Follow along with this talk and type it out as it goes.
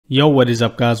Yo, what is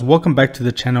up guys? Welcome back to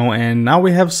the channel, and now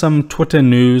we have some Twitter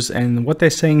news, and what they're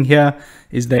saying here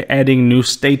is they're adding new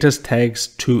status tags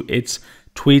to its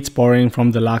tweets, borrowing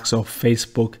from the likes of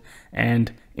Facebook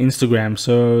and Instagram.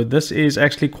 So this is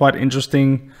actually quite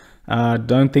interesting.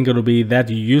 Don't think it'll be that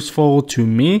useful to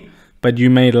me, but you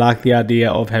may like the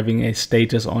idea of having a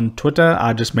status on Twitter.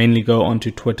 I just mainly go onto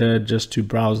Twitter just to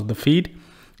browse the feed.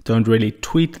 Don't really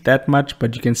tweet that much,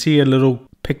 but you can see a little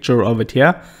picture of it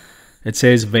here. It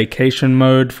says vacation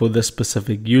mode for this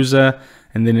specific user,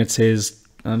 and then it says,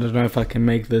 I don't know if I can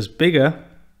make this bigger.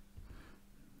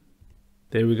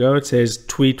 There we go. It says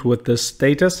tweet with this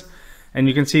status, and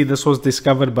you can see this was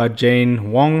discovered by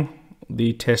Jane Wong,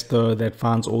 the tester that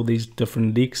finds all these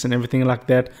different leaks and everything like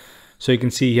that. So you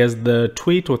can see here's the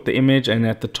tweet with the image, and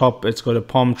at the top it's got a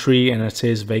palm tree and it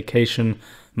says vacation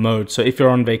mode. So if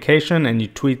you're on vacation and you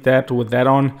tweet that with that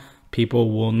on, people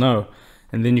will know.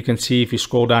 And then you can see, if you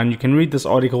scroll down, you can read this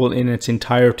article in its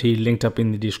entirety, linked up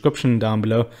in the description down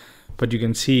below. But you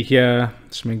can see here,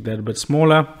 let's make that a bit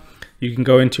smaller. You can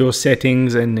go into your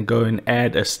settings and go and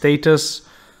add a status.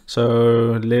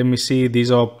 So let me see,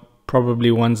 these are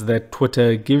probably ones that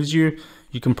Twitter gives you.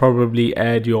 You can probably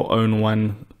add your own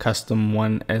one, custom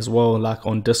one as well, like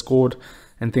on Discord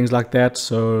and things like that.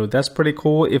 So that's pretty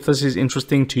cool. If this is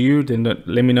interesting to you, then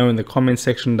let me know in the comment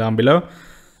section down below.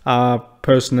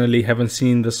 Personally haven't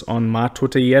seen this on my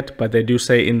Twitter yet, but they do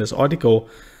say in this article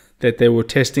that they were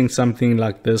testing something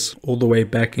like this all the way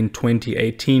back in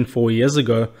 2018, 4 years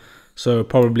ago. So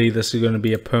probably this is going to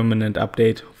be a permanent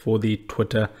update for the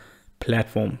Twitter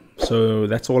platform. So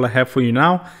that's all I have for you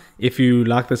now. If you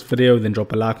like this video, then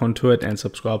drop a like onto it and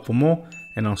subscribe for more,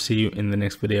 and I'll see you in the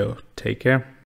next video. Take care.